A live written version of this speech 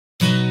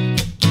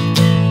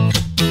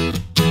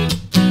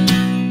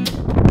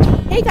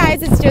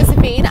guys, it's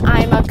Josephine.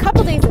 I'm a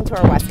couple days into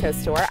our West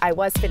Coast tour. I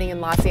was fitting in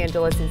Los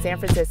Angeles and San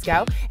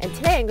Francisco, and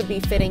today I'm going to be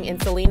fitting in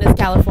Salinas,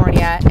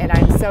 California, and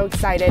I'm so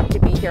excited to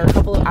be here a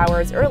couple of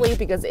hours early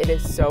because it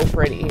is so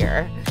pretty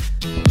here.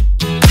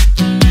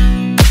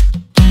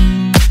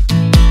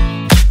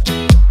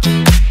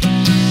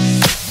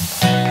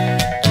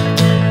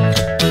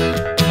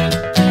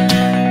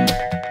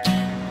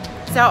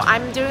 So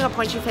I'm doing a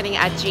Pointe fitting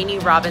at Jeanne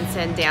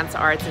Robinson Dance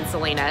Arts in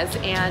Salinas,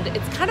 and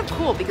it's kind of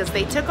cool because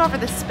they took over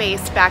the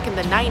space back in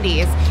the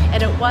 90s,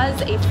 and it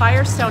was a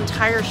Firestone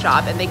tire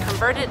shop, and they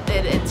converted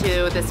it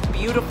into this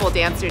beautiful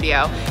dance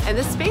studio, and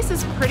this space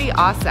is pretty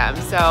awesome,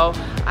 so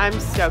I'm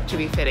stoked to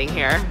be fitting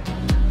here.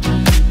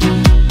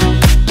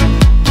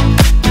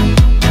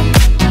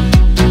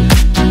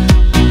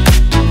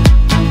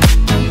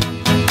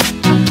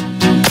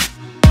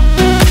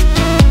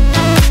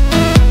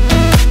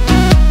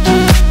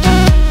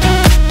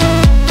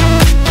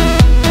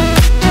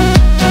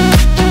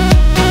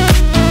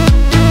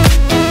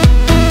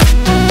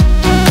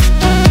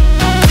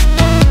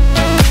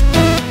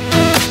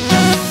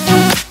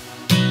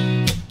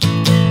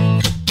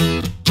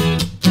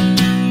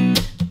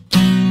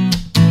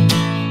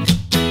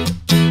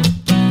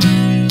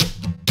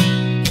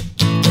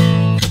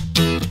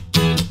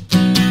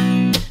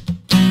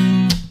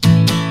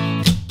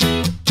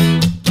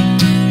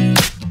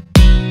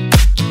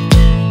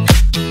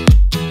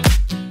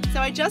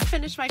 I just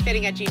finished my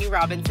fitting at Jeanne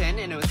Robinson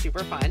and it was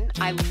super fun.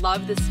 I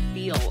love this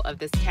feel of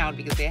this town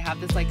because they have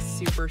this like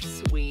super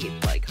sweet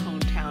like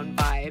hometown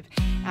vibe.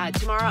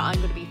 Tomorrow I'm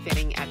going to be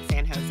fitting at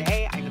San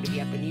Jose. I'm going to be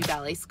at the new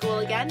ballet school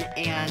again,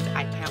 and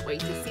I can't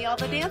wait to see all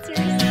the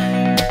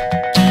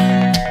dancers.